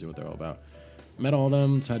chat with them, see what they're all about. Met all of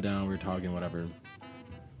them, sat down, we were talking, whatever.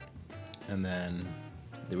 And then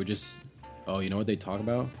they were just, oh, you know what they talk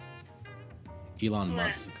about? Elon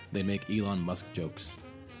Musk. They make Elon Musk jokes.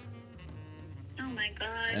 Oh my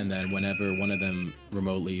God. And then whenever one of them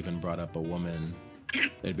remotely even brought up a woman,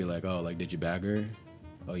 they'd be like, oh, like, did you bag her?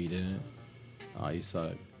 Oh, you didn't? Oh, you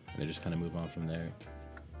suck. And they just kind of move on from there.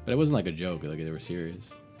 But it wasn't like a joke, like they were serious.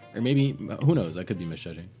 Or maybe, who knows, I could be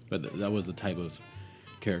misjudging. But that was the type of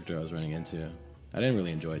character I was running into. I didn't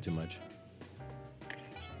really enjoy it too much.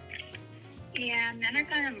 Yeah, men are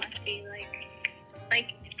kind of musty.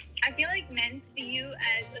 Like, I feel like men see you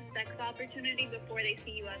as a sex opportunity before they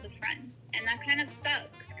see you as a friend. And that kind of sucks,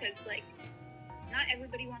 because, like, not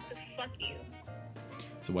everybody wants to fuck you.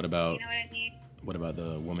 So what about, you know what I mean? What about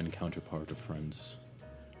the woman counterpart of friends?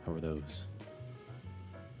 How are those?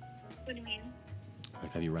 What do you mean?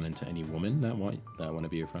 Like, have you run into any woman that want to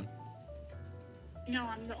be your friend? No,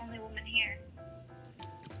 I'm the only woman here.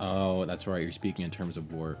 Oh, that's right. You're speaking in terms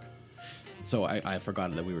of work. So I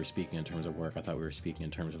forgot that we were speaking in terms of work. I thought we were speaking in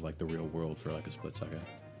terms of like the real world for like a split second.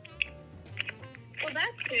 Well,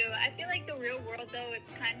 that too. I feel like the real world, though,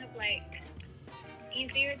 it's kind of like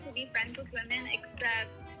easier to be friends with women, except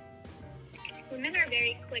women are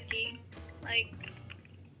very cliquey. Like,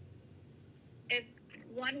 if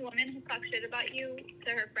one woman has talked shit about you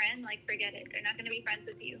to her friend, like, forget it. They're not going to be friends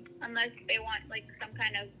with you unless they want, like, some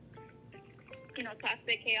kind of, you know,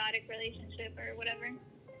 toxic, chaotic relationship or whatever.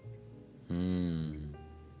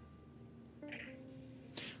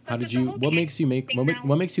 How did you? What makes you make?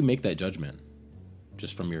 What makes you make that judgment?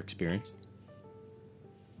 Just from your experience?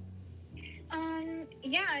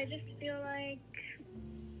 Yeah, I just feel like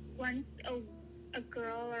once a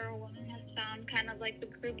girl or a woman has found kind of like the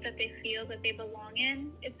group that they feel that they belong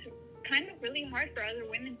in, it's kind of really hard for other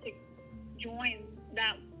women to join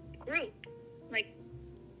that group. Like,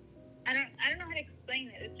 I don't know how to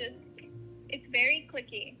explain it. It's very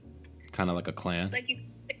cliquey. Kind of like a clan. Like you.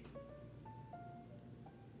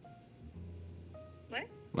 What?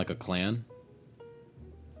 Like a clan.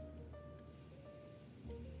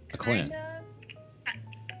 A clan. Kinda.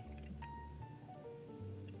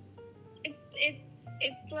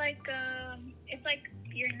 It's like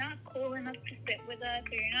you're not cool enough to sit with us,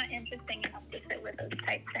 or you're not interesting enough to sit with us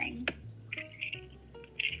type thing.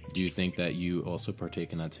 Do you think that you also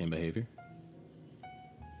partake in that same behavior?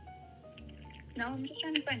 No, I'm just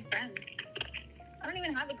trying to find friends. I don't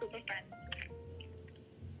even have a group of friends.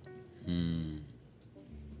 Hmm.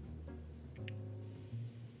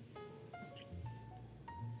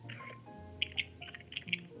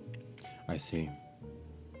 I see.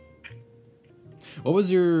 What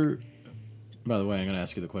was your? By the way, I'm going to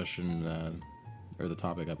ask you the question or the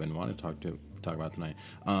topic I've been wanting to talk about tonight.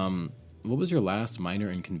 What was your last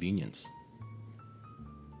minor inconvenience?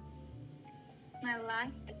 My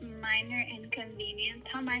last minor inconvenience.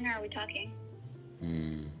 How minor are we talking?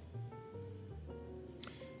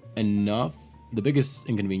 Enough. The biggest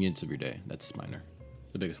inconvenience of your day. That's minor.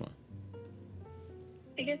 The biggest one.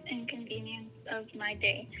 Biggest inconvenience of my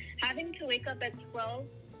day. Having to wake up at 12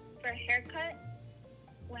 for a haircut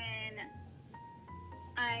when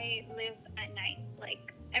I live at night.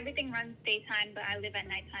 Like, everything runs daytime, but I live at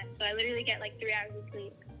nighttime. So I literally get like 3 hours of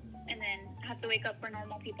sleep and then have to wake up for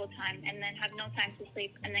normal people time and then have no time to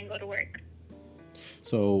sleep and then go to work.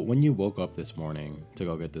 So when you woke up this morning to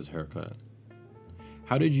go get this haircut,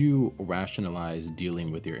 how did you rationalize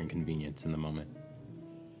dealing with your inconvenience in the moment?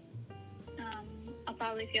 I'll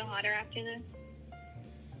probably feel hotter after this.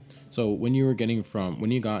 So when you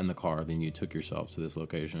got in the car, then you took yourself to this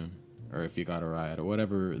location, or if you got a ride or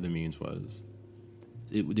whatever the means was,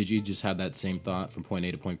 did you just have that same thought from point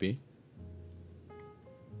A to point B?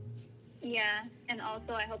 Yeah, and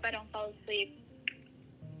also I hope I don't fall asleep.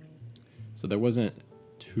 So there wasn't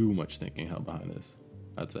too much thinking held behind this,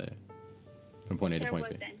 I'd say, from point A to point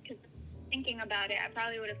B. There wasn't, because thinking about it, I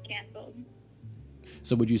probably would have canceled.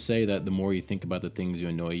 So would you say that the more you think about the things you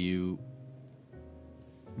annoy you,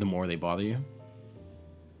 the more they bother you?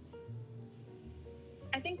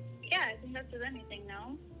 I think that's with anything,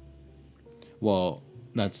 no? Well,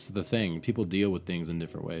 that's the thing. People deal with things in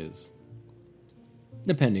different ways,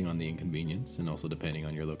 depending on the inconvenience and also depending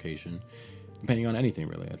on your location, depending on anything,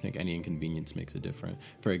 really. I think any inconvenience makes it different.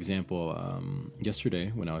 For example,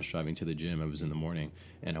 yesterday when I was driving to the gym, it was in the morning,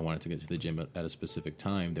 and I wanted to get to the gym at a specific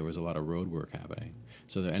time. There was a lot of road work happening.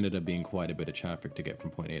 So there ended up being quite a bit of traffic to get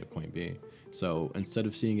from point A to point B. So instead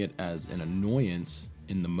of seeing it as an annoyance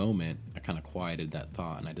in the moment, I kind of quieted that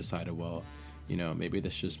thought, and I decided, well, maybe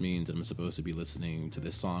this just means I'm supposed to be listening to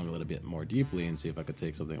this song a little bit more deeply and see if I could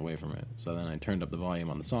take something away from it. So then I turned up the volume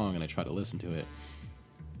on the song and I tried to listen to it.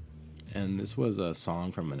 And this was a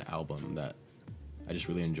song from an album that I just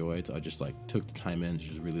really enjoyed. So I just took the time in to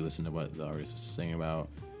just really listen to what the artist was singing about.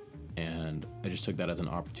 And I just took that as an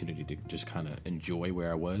opportunity to just kind of enjoy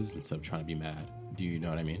where I was instead of trying to be mad. Do you know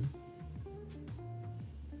what I mean?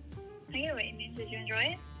 I get what you mean. Did you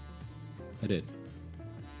enjoy it? I did.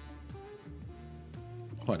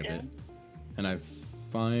 Quite a bit. And I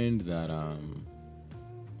find that, I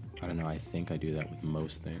don't know, I think I do that with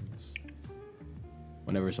most things.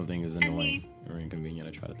 Whenever something is annoying or inconvenient,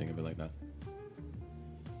 I try to think of it like that.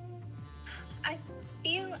 I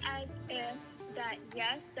feel as if that,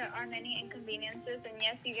 yes, there are many inconveniences, and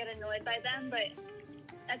yes, you get annoyed by them, but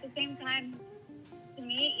at the same time, to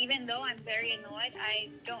me, even though I'm very annoyed, I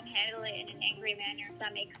don't handle it in an angry manner, if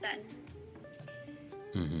that makes sense.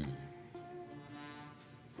 Mm-hmm.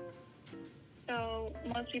 So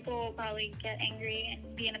most people will probably get angry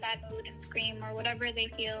and be in a bad mood and scream or whatever they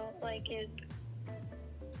feel like is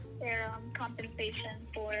their compensation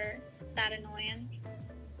for that annoyance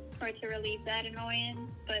or to relieve that annoyance.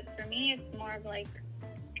 But for me, it's more of like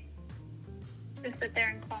just sit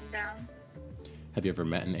there and calm down. Have you ever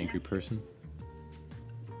met an angry person?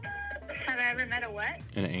 Have I ever met a what?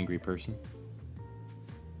 An angry person?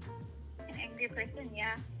 An angry person,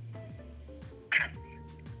 yeah.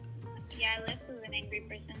 Yeah, I lived with an angry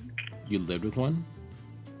person. You lived with one?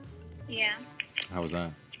 Yeah. How was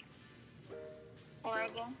that?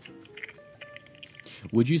 Horrible.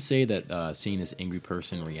 Would you say that seeing this angry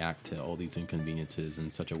person react to all these inconveniences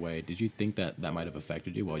in such a way, did you think that might have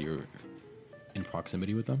affected you while you were in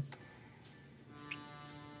proximity with them?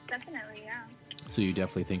 Definitely, yeah. So you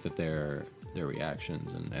definitely think that their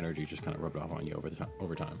reactions and energy just kind of rubbed off on you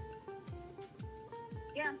over time?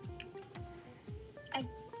 Yeah.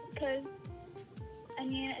 Because,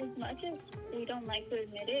 as much as we don't like to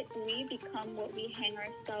admit it, we become what we hang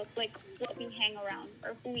ourselves, like what we hang around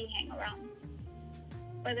or who we hang around.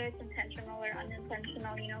 Whether it's intentional or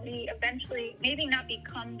unintentional, we eventually, maybe not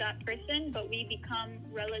become that person, but we become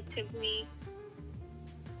relatively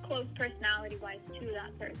close personality-wise to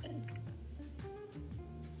that person.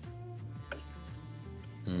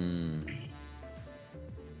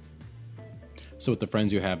 So with the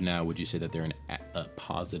friends you have now, would you say that they're a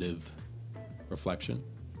positive reflection?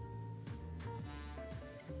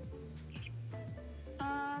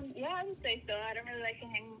 Yeah, I would say so. I don't really like to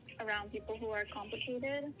hang around people who are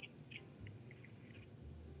complicated.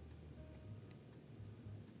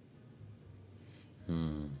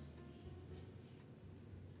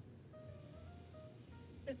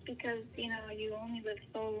 because, you know, you only live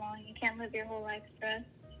so long. You can't live your whole life stressed.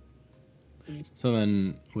 So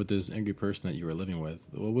then, with this angry person that you were living with,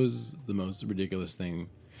 what was the most ridiculous thing?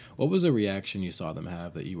 What was a reaction you saw them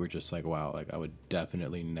have that you were just like, wow, like I would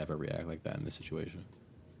definitely never react like that in this situation?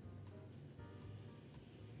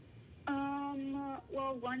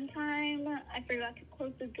 Well, one time I forgot to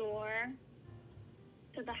close the door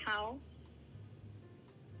to the house,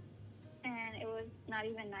 and it was not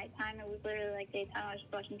even nighttime. It was literally like daytime. I was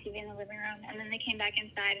just watching TV in the living room, and then they came back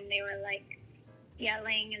inside and they were like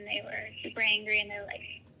yelling and they were super angry, and they're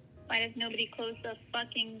like, why does nobody close the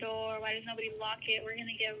fucking door? Why does nobody lock it? We're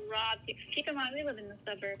gonna get robbed. Keep in mind, we live in the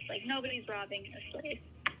suburbs. Like, nobody's robbing this place.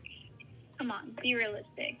 Come on, be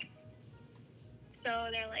realistic. So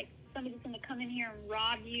they're like, somebody's gonna come in here and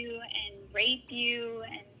rob you and rape you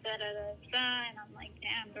and da da da da. And I'm like,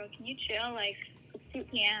 damn, bro, can you chill? Like, it's 2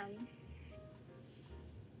 p.m.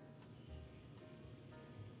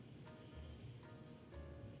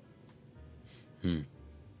 And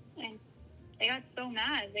they got so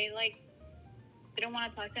mad. They don't want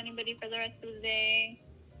to talk to anybody for the rest of the day.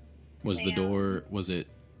 Was the door, was it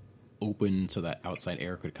open so that outside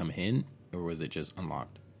air could come in, or was it just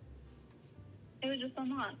unlocked? It was just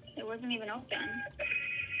unlocked. It wasn't even open.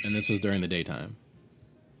 And this was during the daytime?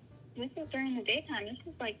 This was during the daytime. This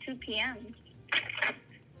was like 2 p.m.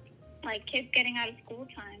 Like kids getting out of school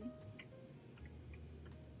time.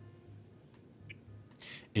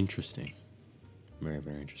 Interesting. Very,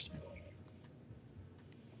 very interesting.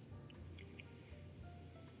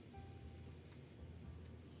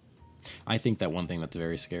 I think that one thing that's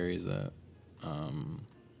very scary is that I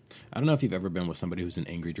don't know if you've ever been with somebody who's an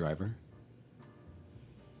angry driver.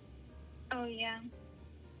 Oh, yeah.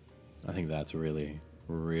 I think that's really,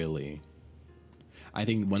 really... I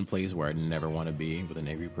think one place where I'd never want to be with an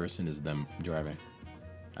angry person is them driving.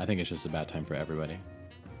 I think it's just a bad time for everybody.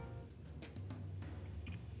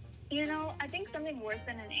 You know, I think something worse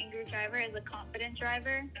than an angry driver is a confident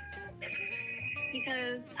driver.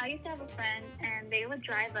 Because I used to have a friend, and they would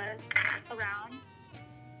drive us around,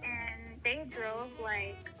 and they drove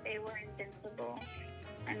like they were invincible.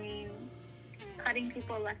 I mean, cutting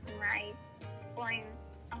people left and right, going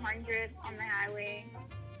 100 on the highway.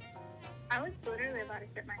 I was literally about to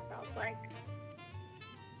shit myself. Like,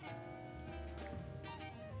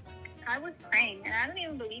 I was praying, and I don't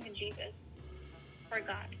even believe in Jesus or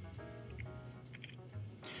God.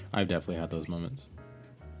 I've definitely had those moments.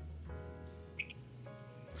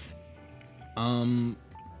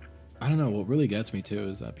 I don't know. What really gets me too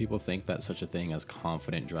is that people think that such a thing as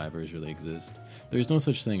confident drivers really exist. There's no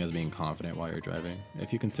such thing as being confident while you're driving.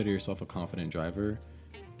 If you consider yourself a confident driver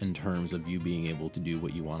in terms of you being able to do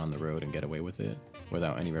what you want on the road and get away with it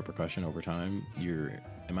without any repercussion over time, you're,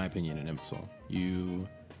 in my opinion, an imbecile. You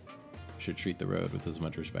should treat the road with as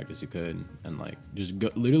much respect as you could and like just go,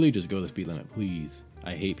 literally just go the speed limit, please.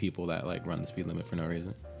 I hate people that like run the speed limit for no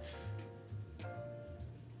reason.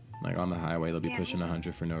 Like on the highway, they'll be pushing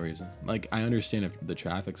 100 for no reason. Like I understand if the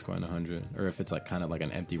traffic's going 100, or if it's like kind of like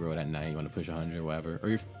an empty road at night, you want to push 100, whatever. Or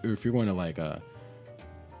if you're going to like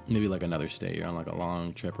maybe like another state, you're on like a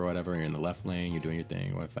long trip or whatever, you're in the left lane, you're doing your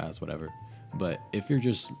thing, going fast, whatever. But if you're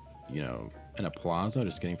just, you know, in a plaza,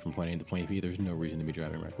 just getting from point A to point B, there's no reason to be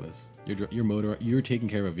driving reckless. You're taking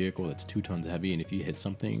care of a vehicle that's 2 tons heavy, and if you hit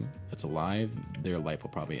something that's alive, their life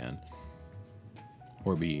will probably end,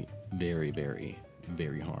 or be very, very,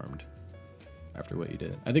 very harmed after what you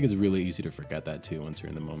did. I think it's really easy to forget that too once you're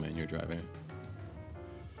in the moment and you're driving.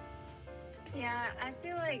 Yeah, I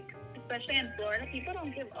feel like, especially in Florida, people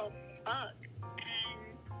don't give a fuck,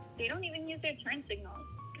 and they don't even use their turn signals.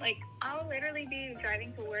 Like, I'll literally be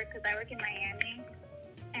driving to work because I work in Miami,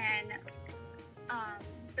 and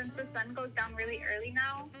since the sun goes down really early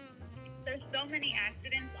now, there's so many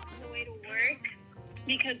accidents on the way to work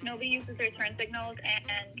because nobody uses their turn signals,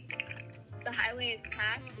 and the highway is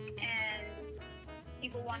packed, and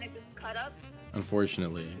people want to just cut up.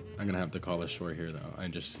 Unfortunately, I'm gonna have to call it short here though. I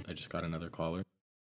just got another caller.